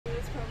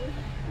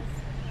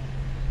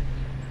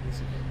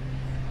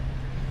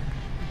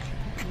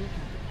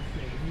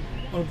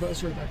Oh, but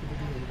sorry, back of the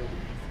video.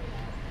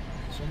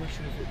 So I'm not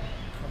sure if it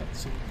caught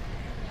some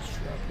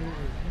shrapnel or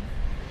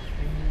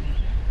I'm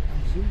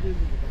zoomed into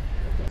the back.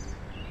 Okay.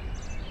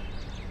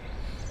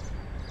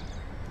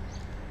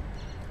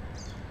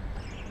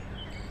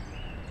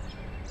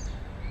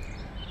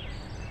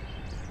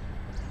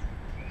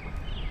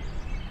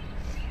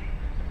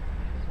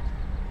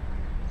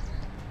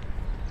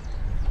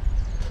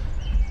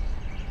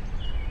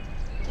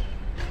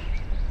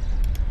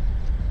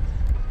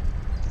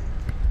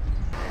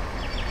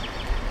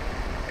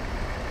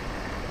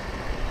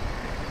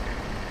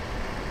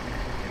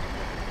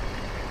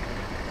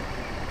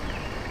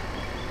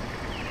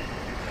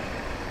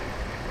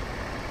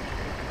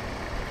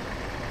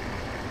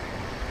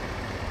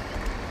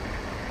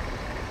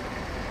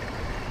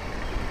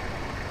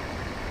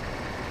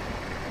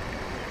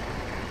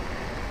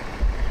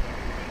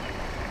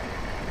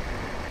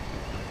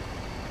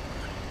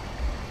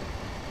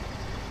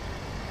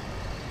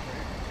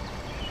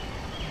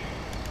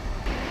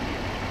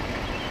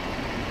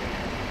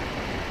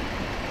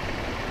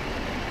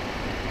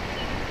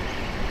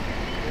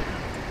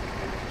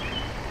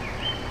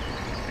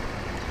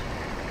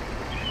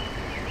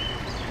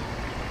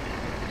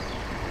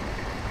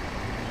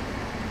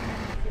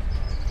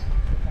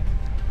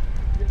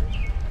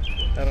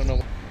 I don't know.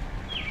 Than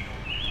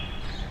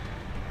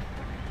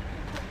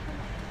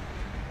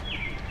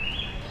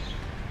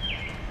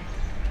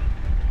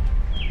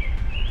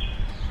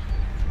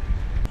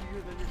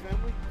your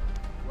family?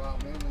 Well,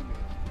 mainly me.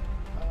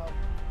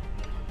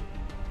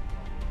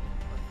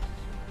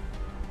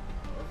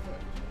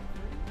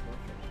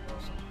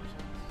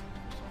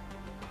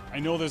 I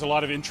know there's a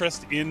lot of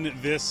interest in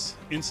this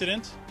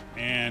incident,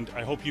 and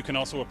I hope you can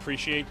also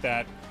appreciate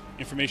that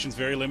information is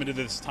very limited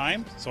at this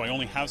time, so I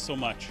only have so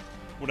much.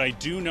 What I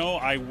do know,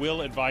 I will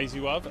advise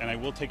you of, and I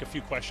will take a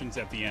few questions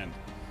at the end.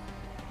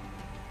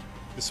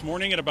 This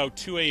morning at about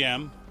 2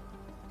 a.m.,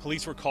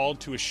 police were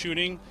called to a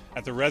shooting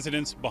at the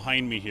residence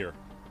behind me here.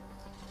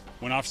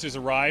 When officers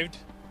arrived,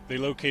 they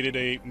located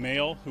a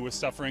male who was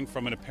suffering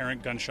from an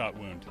apparent gunshot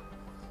wound.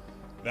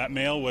 That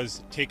male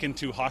was taken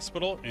to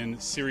hospital in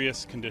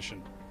serious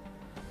condition.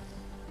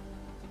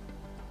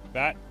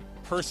 That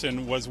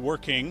person was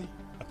working,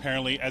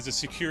 apparently, as a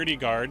security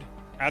guard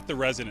at the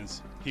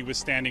residence. He was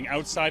standing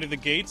outside of the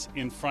gates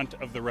in front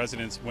of the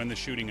residence when the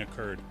shooting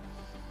occurred.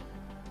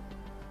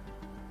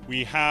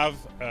 We have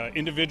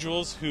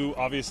individuals who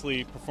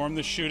obviously performed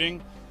the shooting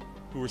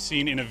who were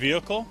seen in a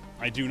vehicle.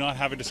 I do not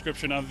have a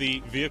description of the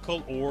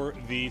vehicle or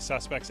the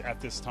suspects at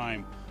this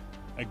time.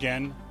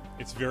 Again,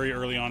 it's very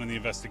early on in the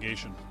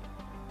investigation.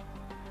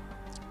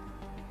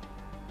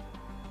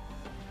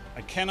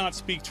 I cannot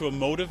speak to a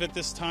motive at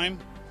this time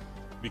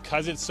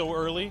because it's so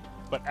early,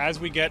 but as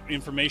we get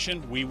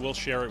information, we will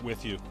share it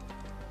with you.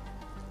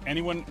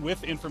 Anyone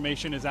with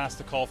information is asked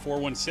to call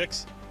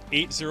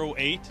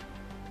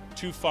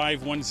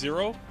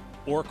 416-808-2510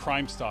 or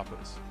Crime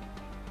Stoppers.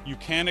 You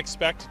can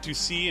expect to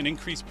see an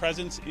increased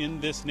presence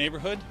in this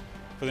neighborhood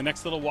for the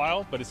next little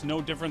while, but it's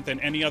no different than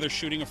any other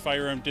shooting or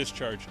firearm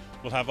discharge.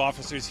 We'll have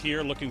officers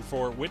here looking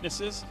for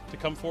witnesses to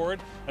come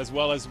forward, as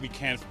well as we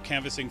can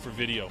canvassing for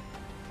video.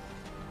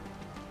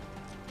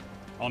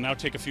 I'll now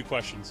take a few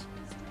questions.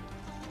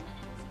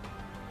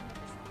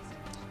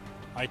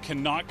 I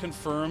cannot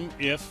confirm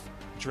if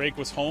Drake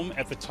was home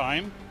at the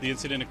time the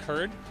incident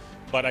occurred,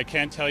 but I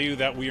can tell you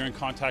that we are in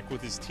contact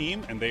with his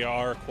team and they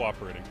are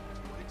cooperating.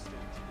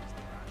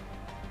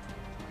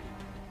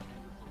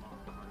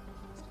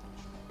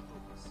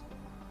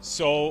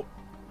 So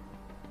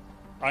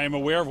I am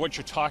aware of what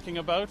you're talking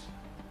about,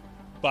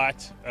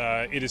 but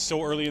it is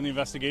so early in the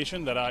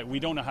investigation that we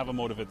don't have a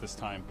motive at this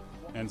time,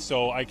 and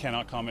so I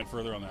cannot comment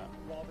further on that.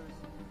 While the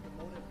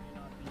motive may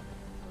not be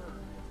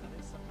confirmed, that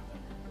is something that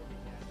you're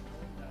looking at,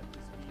 knowing that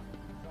this beef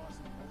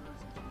crossing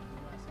borders into the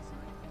U.S. is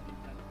something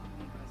that the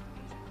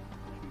investigation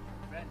maybe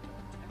prevent a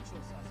potential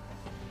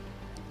suspect.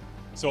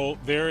 So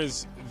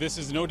this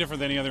is no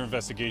different than any other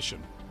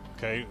investigation,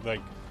 okay?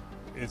 Like,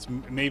 it's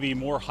maybe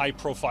more high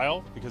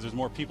profile because there's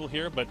more people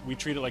here, but we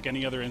treat it like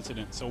any other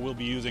incident. So we'll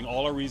be using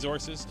all our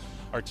resources.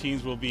 Our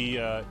teams will be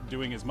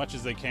doing as much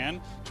as they can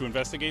to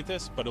investigate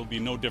this, but it'll be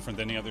no different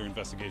than any other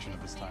investigation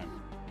at this time.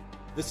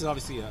 This is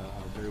obviously a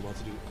very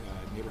well-to-do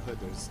neighborhood.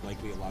 There's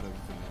likely a lot of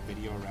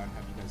video around.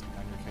 Have you guys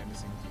done your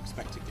canvassing? Do you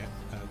expect to get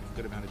a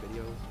good amount of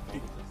video?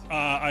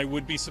 I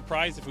would be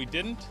surprised if we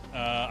didn't.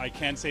 I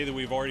can say that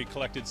we've already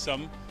collected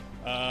some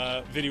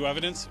video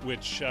evidence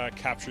which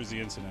captures the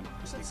incident.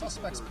 You said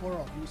suspects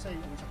plural. Do you say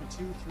we're talking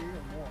 2, 3,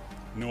 or more?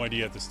 No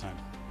idea at this time.